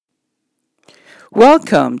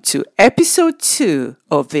Welcome to episode 2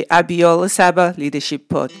 of the Abiola Saba Leadership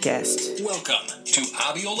Podcast. Welcome to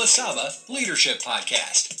Abiola Saba Leadership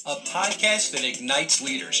Podcast, a podcast that ignites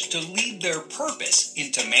leaders to lead their purpose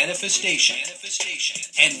into manifestation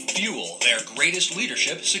and fuel their greatest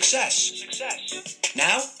leadership success.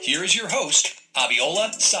 Now, here is your host,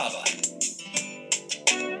 Abiola Saba.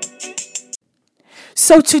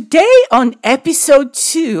 So today on episode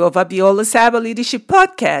 2 of Abiola Saba Leadership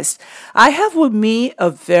Podcast, I have with me a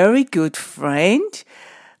very good friend.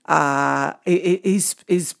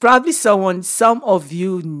 Is probably someone some of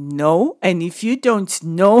you know, and if you don't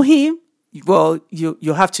know him, well,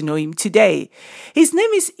 you have to know him today. His name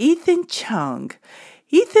is Chung.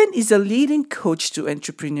 Ethan is a leading coach to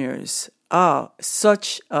entrepreneurs.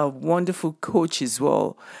 Such a wonderful coach as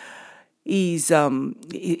well. His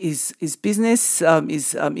business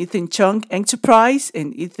is Ethan Chung Enterprise,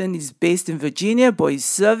 and Ethan is based in Virginia, but he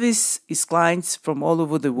services his clients from all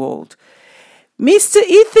over the world. Mr.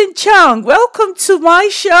 Ethan Chung, welcome to my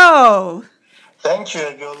show. Thank you,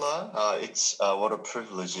 Abiola. It's what a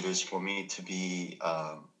privilege it is for me to be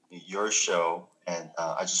your show, and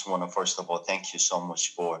I just want to first of all thank you so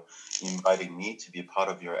much for inviting me to be a part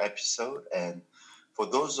of your episode. And for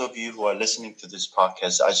those of you who are listening to this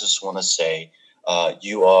podcast, I just want to say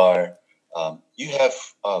you have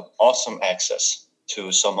awesome access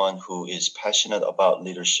to someone who is passionate about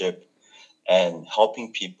leadership and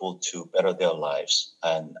helping people to better their lives.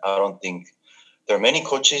 And I don't think there are many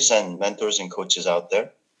coaches and mentors and coaches out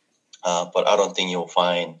there, but I don't think you'll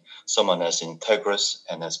find someone as integrous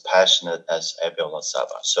and as passionate as Abiola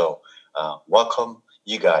Saba. So welcome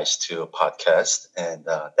you guys to a podcast, and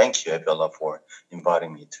thank you, Abiola, for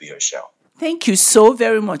inviting me to your show. Thank you so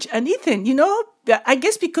very much. And Ethan, I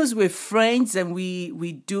guess because we're friends and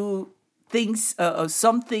we do things,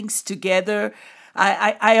 some things together,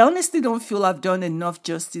 I honestly don't feel I've done enough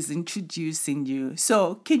justice introducing you.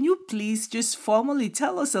 So can you please just formally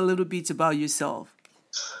tell us a little bit about yourself?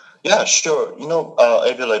 Yeah, sure.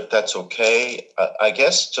 Abiola, if that's okay, I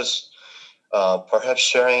guess just perhaps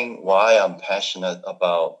sharing why I'm passionate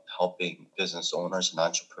about helping business owners and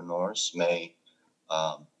entrepreneurs may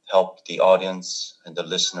help the audience and the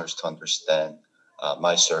listeners to understand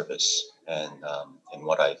my service and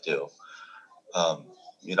what I do.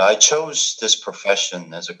 I chose this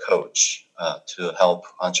profession as a coach to help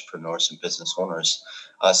entrepreneurs and business owners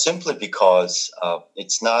simply because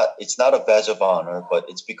it's not a badge of honor, but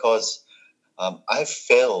it's because I've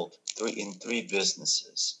failed in three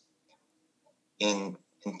businesses in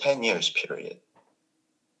 10 years period.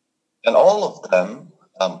 And all of them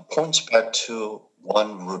points back to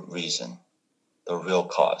one root reason, the real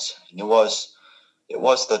cause. And it was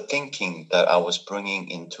the thinking that I was bringing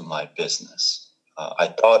into my business. I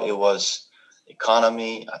thought it was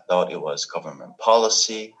economy, I thought it was government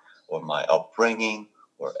policy, or my upbringing,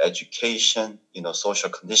 or education, social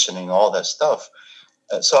conditioning, all that stuff.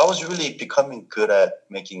 So I was really becoming good at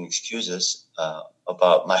making excuses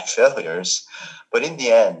about my failures. But in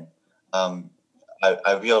the end,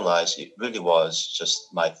 I realized it really was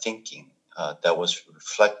just my thinking that was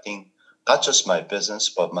reflecting not just my business,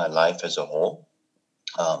 but my life as a whole.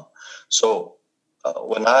 So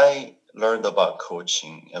when I learned about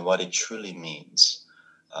coaching and what it truly means,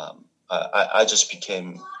 I just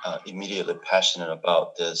became immediately passionate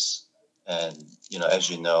about this. And, as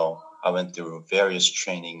you know, I went through various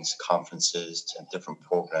trainings, conferences, and different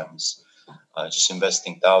programs, just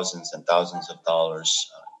investing thousands and thousands of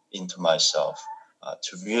dollars into myself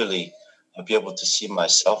to really be able to see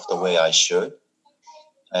myself the way I should.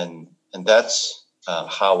 And that's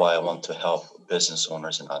how I want to help business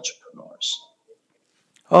owners and entrepreneurs.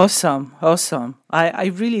 Awesome. I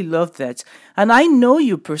really love that. And I know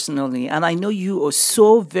you personally, and I know you are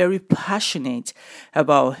so very passionate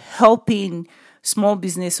about helping small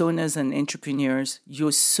business owners and entrepreneurs.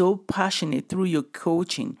 You're so passionate through your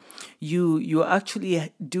coaching. You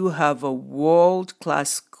actually do have a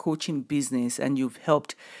world-class coaching business, and you've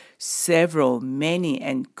helped many,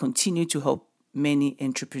 and continue to help many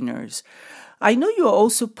entrepreneurs. I know you're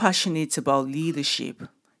also passionate about leadership.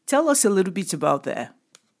 Tell us a little bit about that.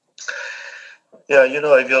 Yeah,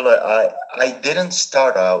 Aviola, I didn't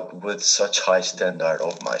start out with such high standard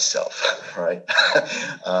of myself, right?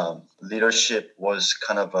 Leadership was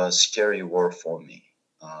kind of a scary word for me.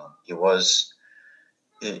 It was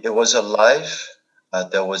a life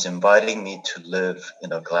that was inviting me to live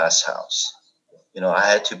in a glass house. I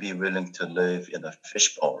had to be willing to live in a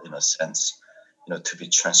fishbowl, in a sense, to be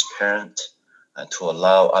transparent and to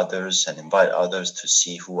allow others and invite others to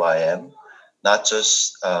see who I am, not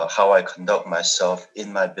just how I conduct myself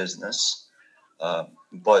in my business,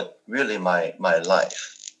 but really my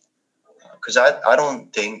life. Because I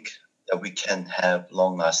don't think that we can have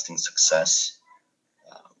long-lasting success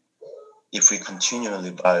if we continually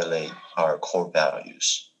violate our core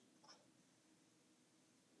values.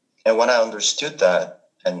 And when I understood that,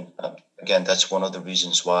 and again, that's one of the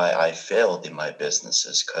reasons why I failed in my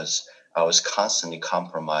businesses, because I was constantly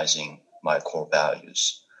compromising my core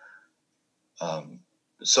values.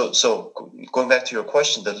 So going back to your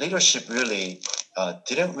question, the leadership really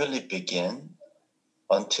didn't really begin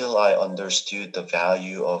until I understood the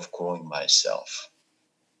value of growing myself.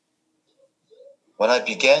 When I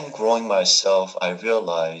began growing myself, I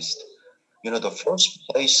realized, the first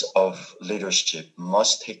place of leadership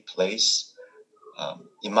must take place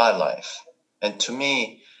in my life. And to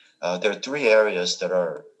me, there are three areas that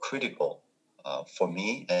are critical for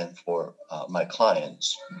me and for my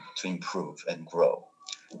clients to improve and grow.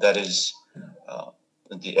 That is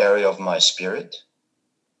the area of my spirit,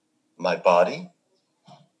 my body,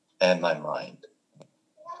 and my mind.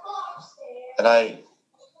 And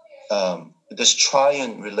this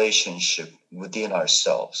triune relationship within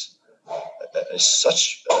ourselves is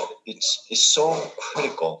it's so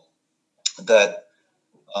critical that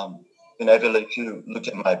if you look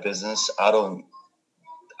at my business, I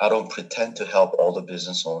don't pretend to help all the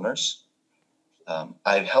business owners.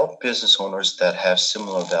 I help business owners that have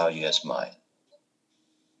similar value as mine.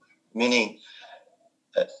 Meaning,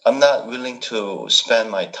 I'm not willing to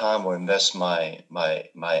spend my time or invest my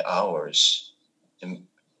hours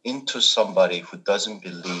into somebody who doesn't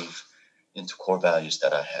believe into core values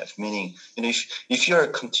that I have. Meaning,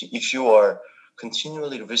 if you are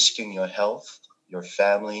continually risking your health, your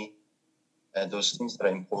family, and those things that are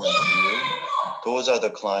important to you, those are the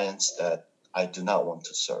clients that I do not want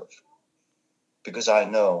to serve, because I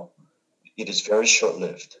know it is very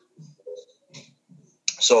short-lived.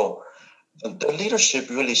 So the leadership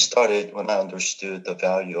really started when I understood the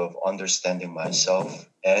value of understanding myself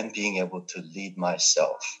and being able to lead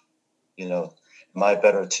myself. Am I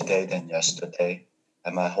better today than yesterday?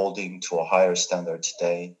 Am I holding to a higher standard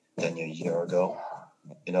today than a year ago?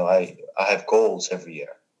 I have goals every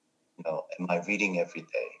year. Am I reading every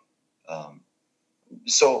day?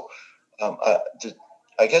 So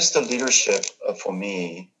I guess the leadership for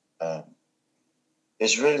me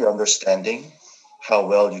is really understanding how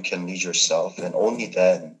well you can lead yourself, and only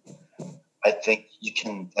then I think you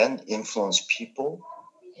can then influence people.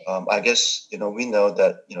 I guess we know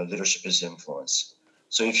that leadership is influence.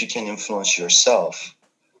 So if you can influence yourself,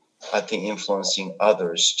 I think influencing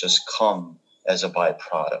others just come as a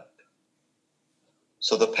byproduct.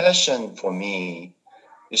 So the passion for me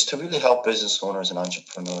is to really help business owners and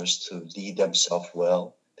entrepreneurs to lead themselves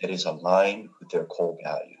well, that is aligned with their core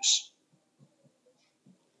values.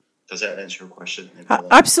 Does that answer your question?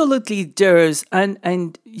 Absolutely does,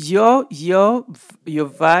 and your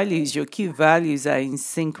values, your key values, are in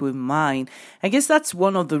sync with mine. I guess that's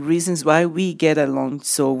one of the reasons why we get along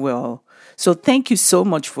so well. So thank you so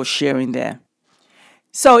much for sharing that.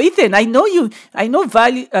 So Ethan, I know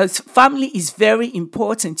value family is very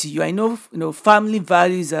important to you. I know family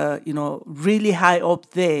values are really high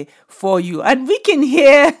up there for you, and we can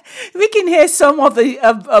hear some of the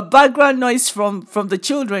background noise from the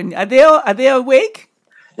children. Are they awake?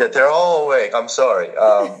 Yeah, they're all awake. I'm sorry.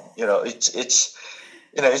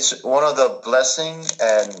 It's one of the blessing,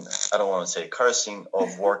 and I don't want to say cursing,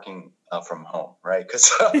 of working from home, right?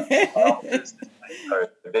 Because office are in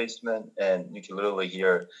the basement, and you can literally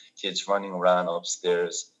hear kids running around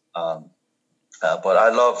upstairs. But I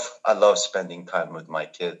love spending time with my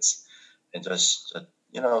kids, and just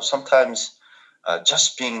sometimes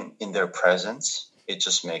just being in their presence, it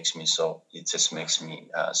just makes me smile,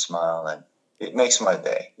 and it makes my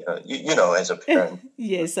day. As a parent,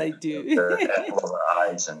 Yes, I do. they're apple of our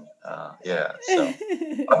eyes, and yeah. So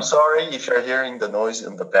I'm sorry if you're hearing the noise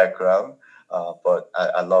in the background, but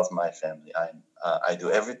I love my family. I do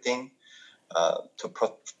everything to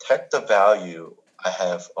protect the value I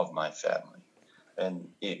have of my family. And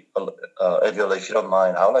Eviola, if you don't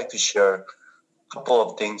mind, I would like to share a couple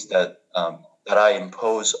of things that I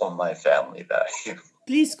impose on my family value.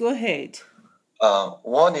 Please go ahead.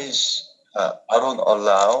 One is I don't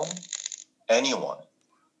allow anyone,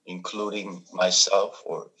 including myself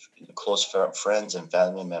or close friends and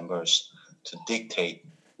family members, to dictate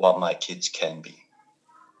what my kids can be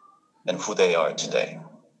and who they are today.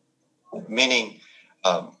 Meaning,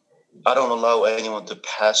 I don't allow anyone to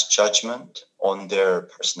pass judgment on their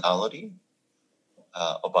personality,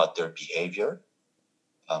 about their behavior.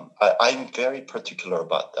 I'm very particular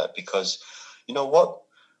about that, because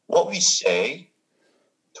what we say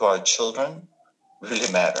to our children really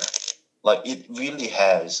matter. Like it really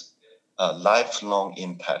has a lifelong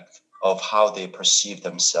impact of how they perceive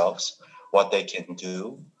themselves, what they can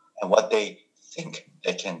do, and what they think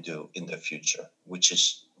they can do in the future, which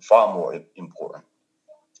is far more important.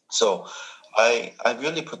 So I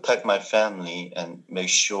really protect my family and make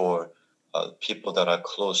sure people that are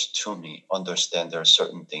close to me understand there are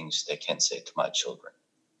certain things they can't say to my children.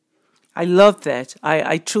 I love that.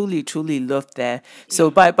 I truly, truly love that. Yeah.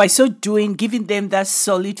 So by so doing, giving them that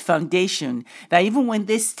solid foundation that even when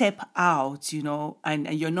they step out, and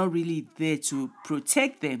you're not really there to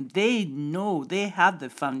protect them, they know they have the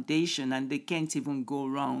foundation and they can't even go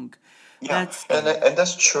wrong. Yeah, That's and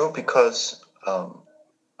that's true because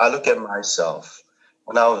I look at myself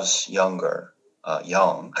when I was younger,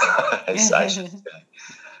 young, as I should say.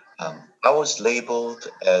 I was labeled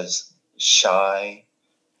as shy,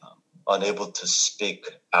 unable to speak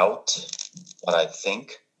out what I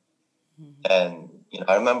think. And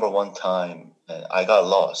I remember one time I got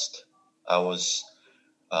lost. I was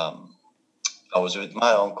um, I was with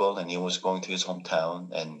my uncle, and he was going to his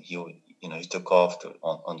hometown, and he took off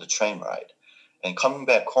on the train ride. And coming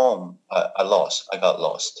back home, I got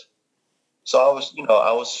lost. So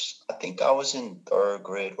I think I was in third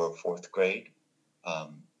grade or fourth grade.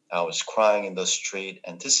 I was crying in the street,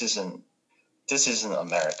 and this isn't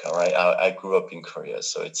America, right? I grew up in Korea,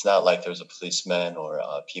 so it's not like there's a policeman or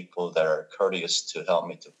people that are courteous to help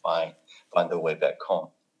me to find the way back home.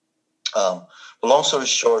 But long story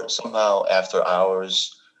short, somehow after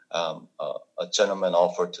hours, a gentleman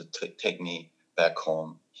offered to take me back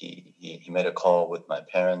home. He made a call with my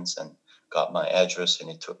parents and got my address, and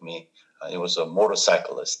he took me. He was a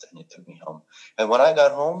motorcyclist, and he took me home. And when I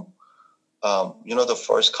got home, the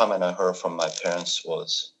first comment I heard from my parents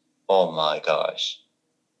was, "Oh my gosh,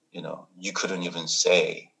 you couldn't even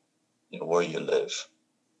say, where you live."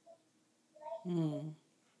 Mm,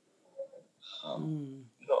 Um, mm,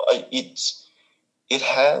 it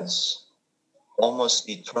has almost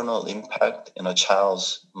eternal impact in a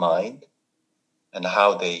child's mind and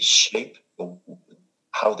how they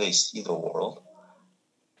how they see the world.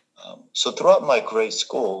 So throughout my grade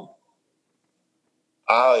school,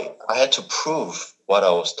 I had to prove what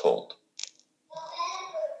I was told.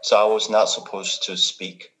 So I was not supposed to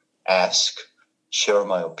speak, ask, share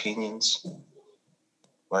my opinions,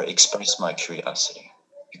 or express my curiosity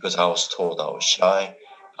because I was told I was shy,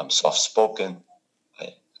 I'm soft spoken,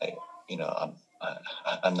 I I'm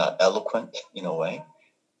I'm not eloquent in a way.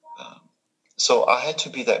 Um, so I had to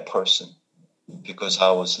be that person because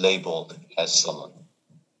I was labeled as someone,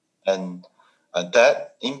 and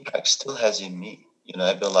that impact still has in me.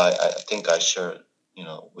 I feel like I think I shared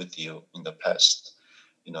with you in the past.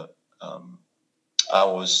 You know, um,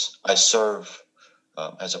 I serve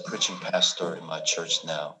as a preaching pastor in my church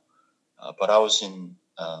now, but I was in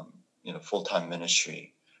full time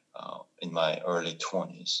ministry in my early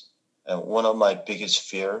 20s. And one of my biggest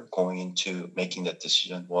fear going into making that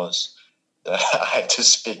decision was that I had to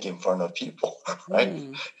speak in front of people, right?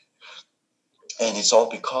 mm. And it's all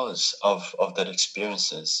because of that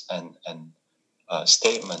experiences and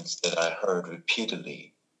statements that I heard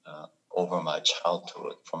repeatedly over my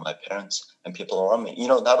childhood from my parents and people around me.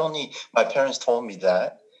 Not only my parents told me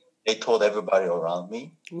that, they told everybody around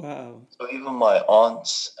me. Wow. So even my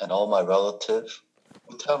aunts and all my relatives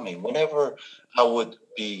would tell me whenever I would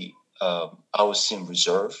seem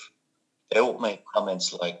reserved, they would make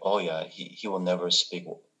comments like, "Oh yeah, he will never speak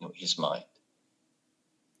his mind."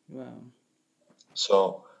 Wow.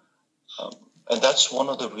 So, um, and that's one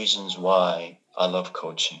of the reasons why I love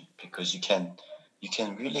coaching because you can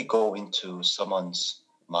really go into someone's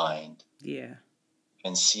mind Yeah.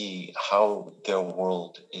 and see how their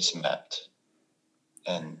world is mapped.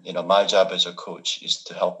 And my job as a coach is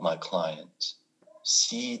to help my clients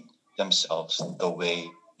see themselves the way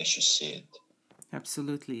they should see it.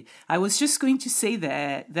 Absolutely. I was just going to say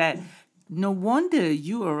that no wonder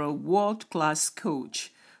you are a world-class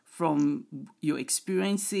coach from your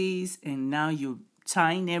experiences and now you're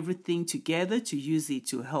tying everything together to use it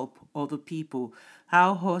to help other people.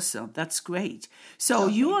 How awesome. That's great. So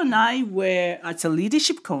Yeah, you thank and you. I were at a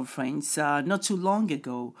leadership conference not too long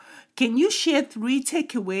ago. Can you share 3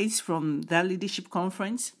 takeaways from that leadership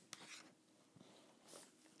conference?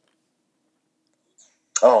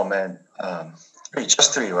 Oh man,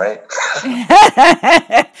 just three, right?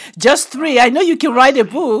 Just 3. I know you can write a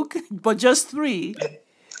book, but just 3.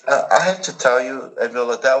 I have to tell you,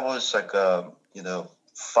 Evila, that was like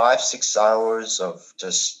 5-6 hours of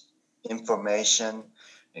just information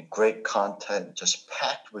and great content, just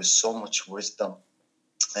packed with so much wisdom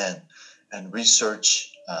and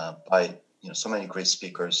research by so many great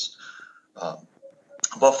speakers. Um,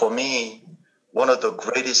 But for me, one of the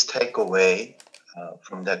greatest takeaway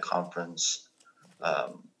from that conference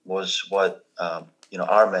was what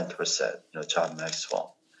our mentor said. John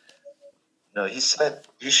Maxwell.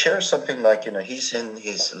 He shared something like he's in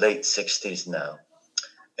his late 60s now,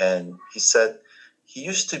 and he said he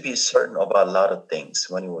used to be certain about a lot of things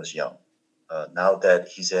when he was young. Now that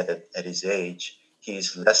he's at his age,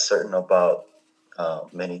 he's less certain about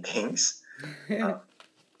many things,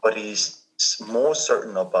 but he's more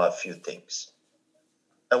certain about a few things.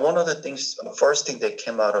 And one of the first thing that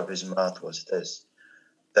came out of his mouth was this: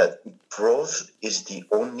 that growth is the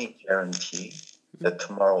only guarantee that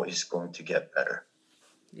tomorrow is going to get better.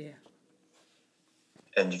 Yeah.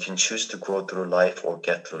 And you can choose to grow through life or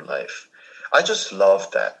get through life. I just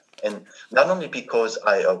love that. And not only because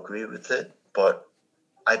I agree with it, but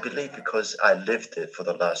I believe because I lived it for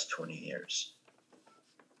the last 20 years.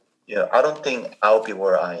 I don't think I'll be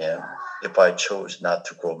where I am if I chose not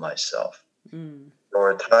to grow myself. Mm. There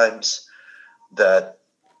were times that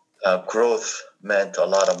growth meant a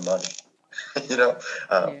lot of money,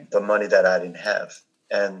 the money that I didn't have.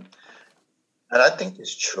 And I think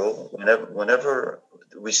it's true. Whenever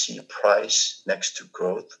we see price next to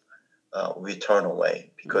growth, we turn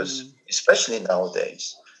away because, especially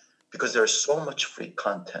nowadays, because there's so much free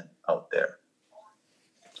content out there.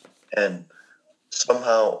 And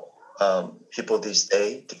somehow people these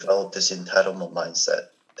days develop this entitlement mindset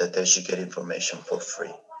that they should get information for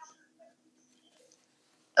free.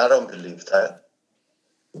 I don't believe that.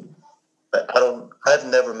 I've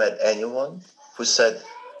never met anyone who said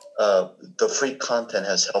the free content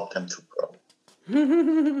has helped them to grow.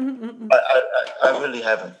 I really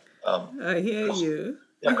haven't. I hear you.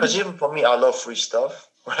 Yeah, because even for me, I love free stuff,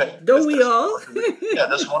 right? Don't we all?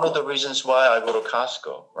 That's one of the reasons why I go to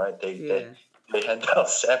Costco, right? They hand out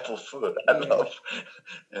sample food. I love,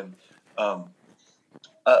 and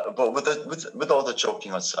but with all the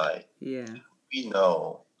joking aside, we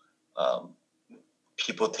know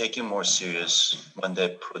people take it more serious when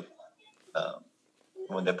they put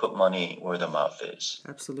money where the mouth is.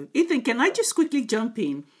 Absolutely. Ethan, can I just quickly jump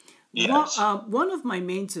in? Yes. One of my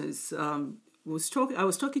mentors I was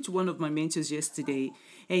talking to one of my mentors yesterday,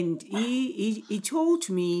 and he told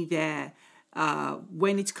me that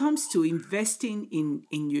when it comes to investing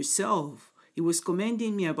in yourself, he was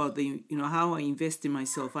commending me about how I invest in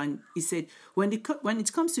myself, and he said when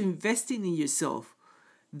it comes to investing in yourself,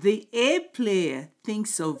 the A player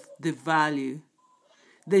thinks of the value,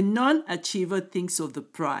 the non-achiever thinks of the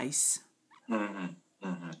price. Mm-hmm.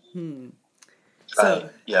 Mm-hmm. So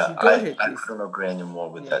go ahead, I please. couldn't agree anymore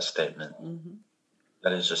with that statement. Mm-hmm.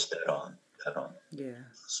 That is just dead on. Yeah.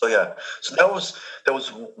 So that was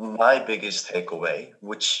my biggest takeaway,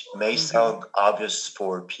 which may sound obvious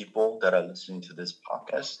for people that are listening to this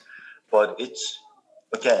podcast, but it's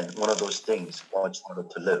again one of those things much harder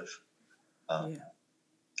to live. And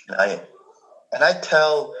I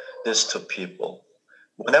tell this to people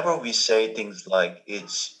whenever we say things like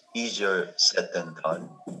it's easier said than done.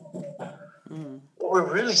 What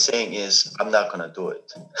we're really saying is I'm not going to do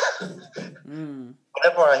it.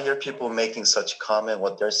 Whenever I hear people making such a comment,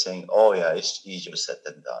 what they're saying, oh yeah, it's easier said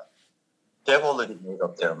than done. They've already made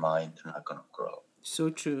up their mind they're not going to grow. So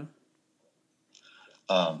true.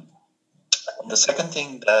 The second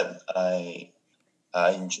thing that I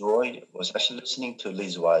enjoyed was actually listening to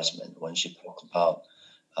Liz Wiseman when she talked about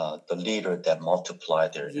the leader that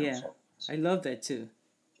multiplied their influence. I love that too.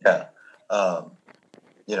 Yeah.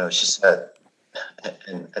 She said,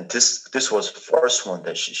 and this was the first one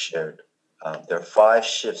that she shared. There are 5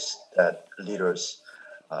 shifts that leaders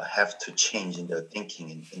have to change in their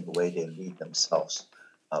thinking in the way they lead themselves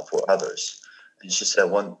for others. And she said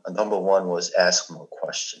number 1 was ask more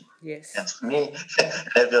questions. Yes. And to me,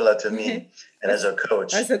 Nebula, to me, and as a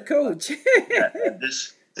coach. And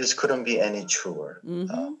this couldn't be any truer.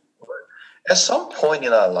 At some point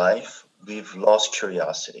in our life, we've lost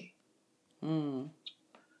curiosity. And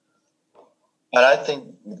I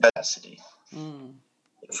think capacity.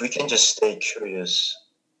 If we can just stay curious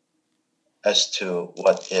as to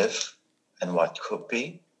what if and what could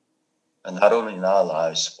be, and not only in our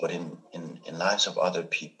lives, but in lives of other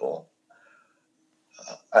people,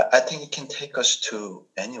 I think it can take us to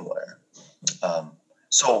anywhere.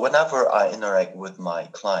 So whenever I interact with my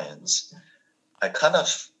clients, I kind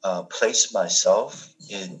of place myself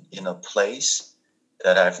in a place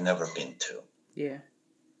that I've never been to. Yeah.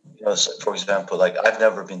 So for example, like I've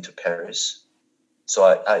never been to Paris, so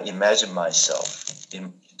I imagine myself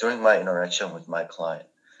during my interaction with my client.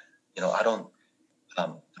 I don't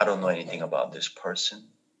know anything about this person.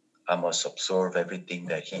 I must absorb everything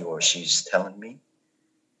that he or she's telling me,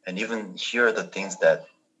 and even hear the things that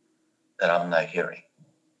I'm not hearing.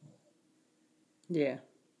 Yeah.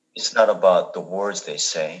 It's not about the words they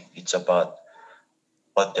say, it's about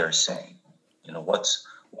what they're saying. What's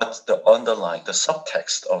the underlying, the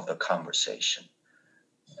subtext of the conversation.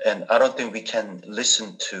 And I don't think we can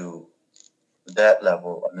listen to that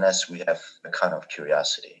level unless we have a kind of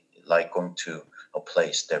curiosity, like going to a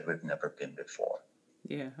place that we've never been before.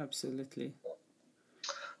 Yeah, absolutely.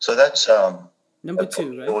 So that's Number for 2,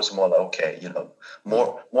 me, it right? was more like, okay,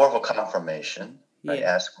 more of a confirmation. I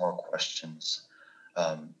Yeah. ask more questions.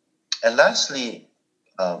 And lastly,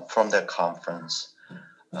 from that conference,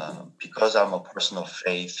 because I'm a person of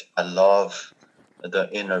faith, I love the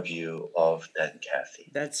interview of Dan Cathy.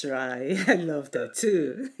 That's right. I love that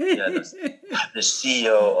too. Yeah, the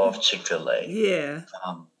CEO of Chick-fil-A. Yeah.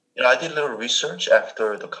 I did a little research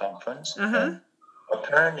after the conference, Uh-huh. and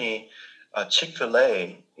apparently,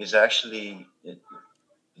 Chick-fil-A is actually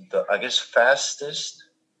the, I guess, fastest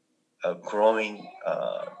growing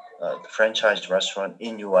franchise restaurant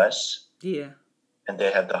in U.S. Yeah. and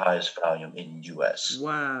they have the highest volume in U.S.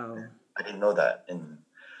 Wow. I didn't know that. And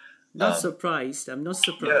Not surprised. I'm not yeah,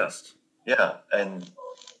 surprised. yeah,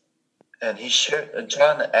 and he shared.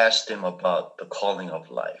 John asked him about the calling of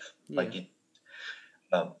life. Yeah.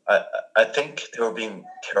 I think they were being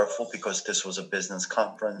careful because this was a business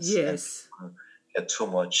conference and Yes. get too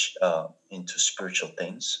much into spiritual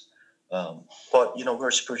things. But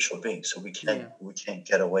we're spiritual beings, so Yeah. we can't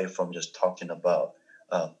get away from just talking about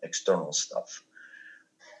external stuff.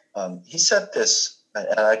 He said this,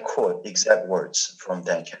 and I quote exact words from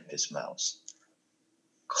Dan Cathy's mouth.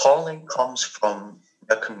 Calling comes from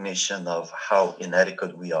recognition of how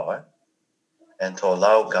inadequate we are and to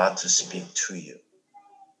allow God to speak to you.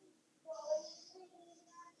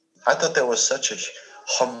 I thought that was such a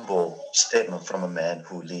humble statement from a man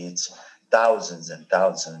who leads thousands and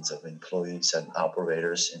thousands of employees and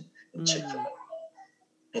operators in Chick-fil-A.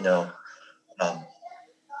 You know, um,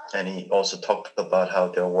 and he also talked about how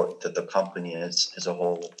that the company is as a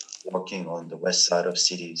whole working on the west side of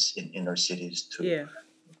cities, in inner cities, Yeah.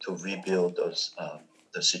 to rebuild those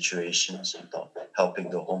the situations, helping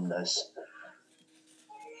the homeless,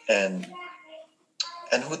 and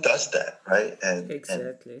who does that, right? And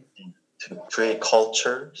Exactly. to create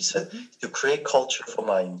culture, he said, to create culture for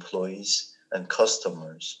my employees and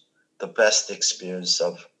customers, the best experience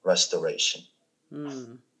of restoration.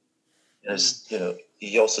 Mm.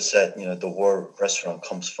 He also said, the word restaurant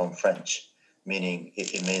comes from French, meaning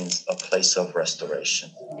it means a place of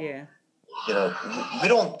restoration. Yeah. We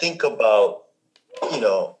don't think about, you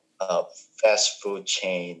know, a fast food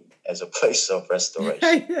chain as a place of restoration,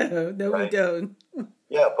 I know. No, we right? don't.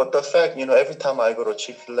 Yeah, but the fact, every time I go to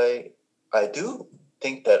Chick-fil-A, I do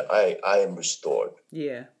think that I am restored.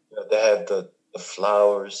 Yeah. They have the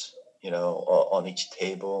flowers, on each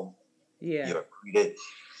table. Yeah. You're greeted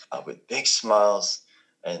with big smiles,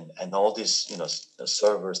 and all these, the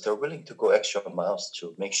servers, they're willing to go extra miles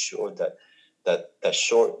to make sure that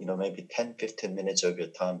short, maybe 10, 15 minutes of your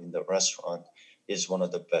time in the restaurant is one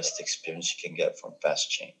of the best experience you can get from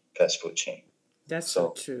fast food chain. That's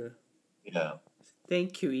so So, true. yeah.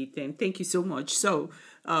 Thank you, Ethan. Thank you so much. So,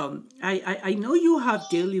 I know you have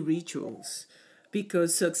daily rituals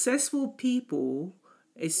because successful people,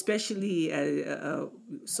 especially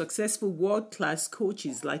successful world class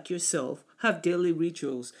coaches like yourself, have daily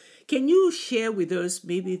rituals. Can you share with us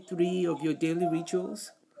maybe 3 of your daily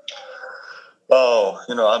rituals? Oh,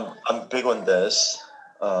 I'm big on this.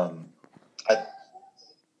 I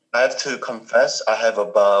I have to confess, I have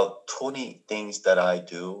about 20 things that I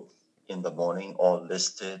do in the morning, all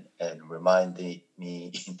listed and reminding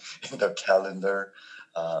me in the calendar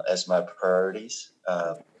as my priorities.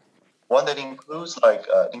 One that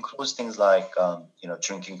includes things like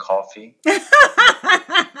drinking coffee,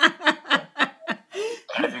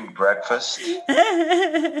 having breakfast,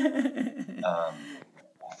 um,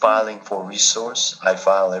 filing for resource. I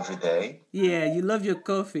file every day. Yeah, you love your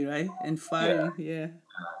coffee, right? And Yeah, filing, yeah.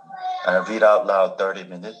 I read out loud 30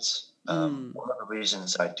 minutes. Mm, One of the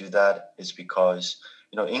reasons I do that is because,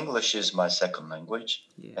 English is my second language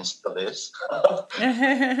yeah. and still is.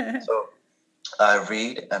 So I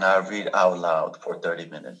read out loud for 30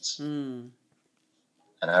 minutes. Mm,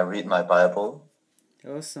 And I read my Bible.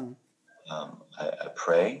 awesome. I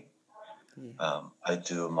pray. Yeah, I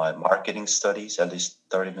do my marketing studies at least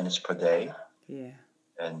 30 minutes per day. yeah.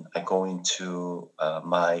 And I go into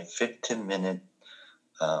my 15-minute.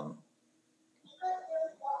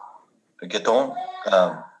 Okay, don't.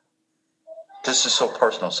 This is so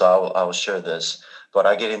personal, so I will share this. But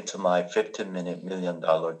I get into my 15-minute $1 million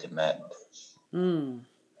demand. Mm,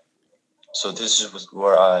 So this is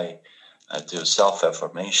where I do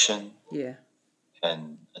self-affirmation Yeah.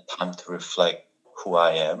 and a time to reflect who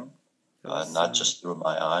I am, not Awesome. just through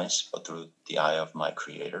my eyes, but through the eye of my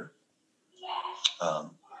creator.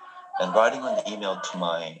 Um, and writing an email to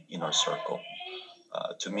my inner circle.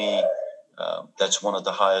 To me, that's one of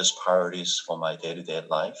the highest priorities for my day-to-day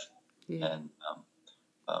life. Yeah. And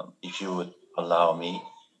if you would allow me,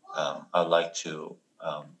 I'd like to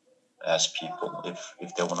ask people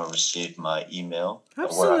if they want to receive my email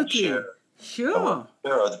where I share Absolutely. Sure.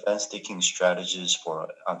 advanced thinking strategies for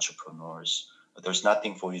entrepreneurs. There's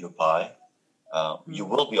nothing for you to buy. You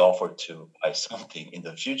will be offered to buy something in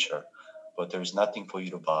the future, but there's nothing for you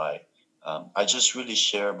to buy. I just really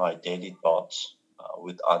share my daily thoughts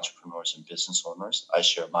with entrepreneurs and business owners. I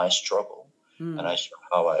share my struggle, and I share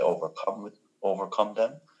how I overcome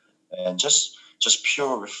them, and just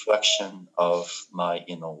pure reflection of my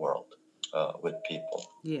inner world with people.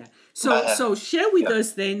 Yeah. I So have, share with yeah.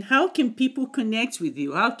 us then, how can people connect with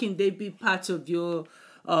you? How can they be part of your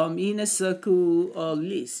inner circle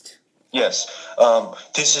list? Yes,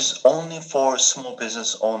 this is only for small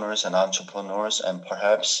business owners and entrepreneurs, and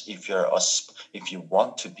perhaps if you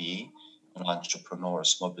want to be an entrepreneur or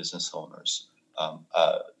small business owners,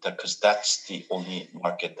 because that's the only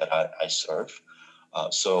market that I serve.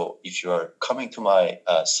 So if you are coming to my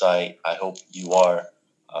site, I hope you are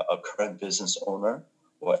a current business owner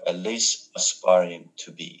or at least aspiring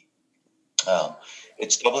to be. Um,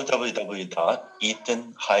 it's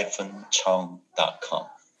www.ethan-chung.com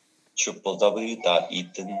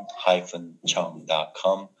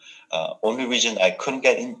www.ethan-chung.com. Only reason I couldn't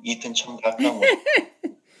get in ethanchung.com was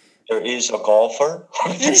there is a golfer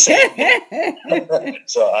with the same name.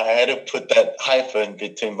 So I had to put that hyphen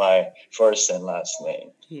between my first and last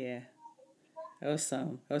name. Yeah.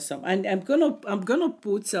 Awesome. Awesome. And I'm gonna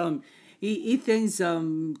put Ethan's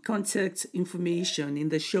contact information in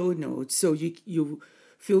the show notes, so you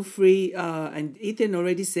feel free. And Ethan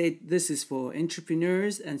already said this is for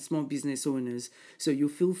entrepreneurs and small business owners, so you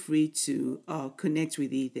feel free to connect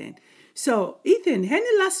with Ethan. So Ethan,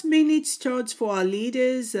 any last minute thoughts for our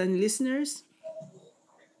leaders and listeners?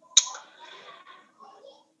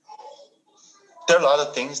 There are a lot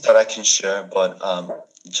of things that I can share, but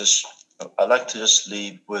just I like to just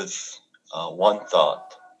leave with one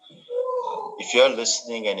thought. If you're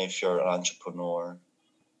listening and if you're an entrepreneur,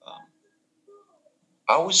 um,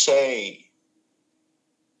 I would say,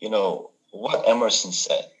 what Emerson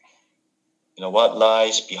said, what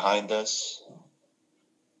lies behind us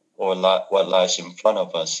or what lies in front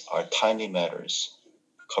of us are tiny matters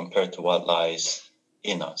compared to what lies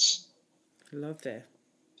in us. Love that.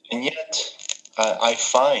 And yet, I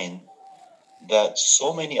find that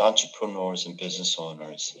so many entrepreneurs and business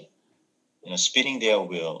owners, spinning their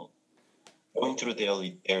wheel, going through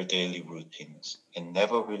their daily routines, and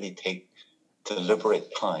never really take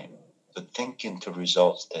deliberate time to think into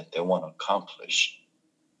results that they want to accomplish.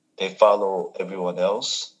 They follow everyone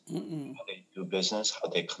else, how they do business, how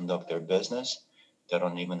they conduct their business. They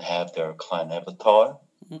don't even have their client avatar.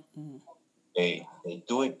 They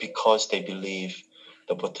do it because they believe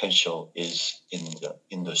the potential is in the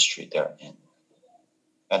industry they're in.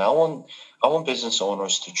 And I want business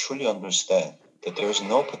owners to truly understand that there is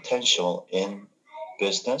no potential in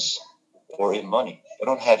business or in money. They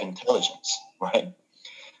don't have intelligence, right?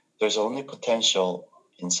 There's only potential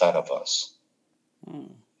inside of us.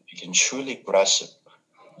 You can truly grasp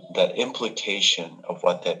that implication of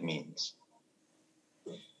what that means.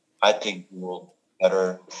 I think you will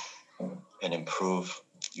better and improve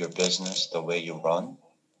your business, the way you run,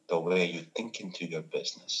 the way you think into your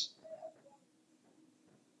business.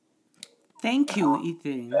 Thank you,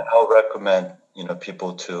 Ethan. And I'll recommend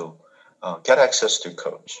people to get access to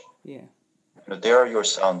coach. Yeah. They are your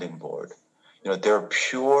sounding board. Their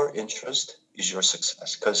pure interest is your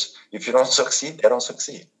success. Because if you don't succeed, they don't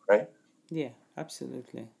succeed, right? Yeah,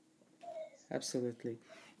 absolutely. Absolutely.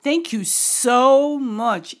 Thank you so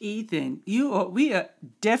much, Ethan. We are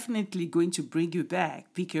definitely going to bring you back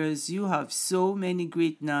because you have so many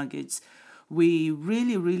great nuggets. We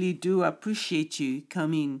really, really do appreciate you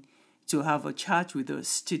coming to have a chat with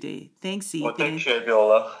us today. Thanks, Well, Ethan. thank you,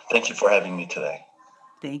 Aviola. Thank you for having me today.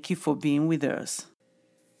 Thank you for being with us.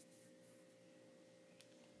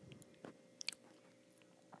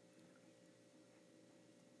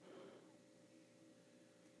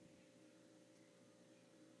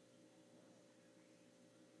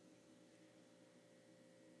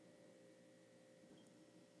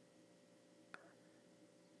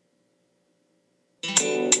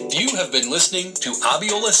 You You have been listening to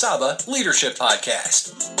Abiola Saba Leadership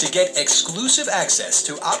Podcast. To get exclusive access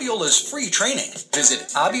to Abiola's free training, visit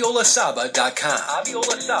abiolasaba.com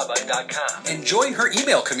and join her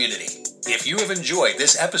email community. If you have enjoyed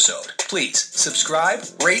this episode, please subscribe,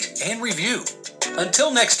 rate, and review.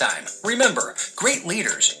 Until next time, remember, great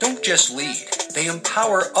leaders don't just lead. They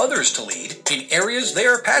empower others to lead in areas they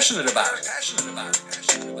are passionate about.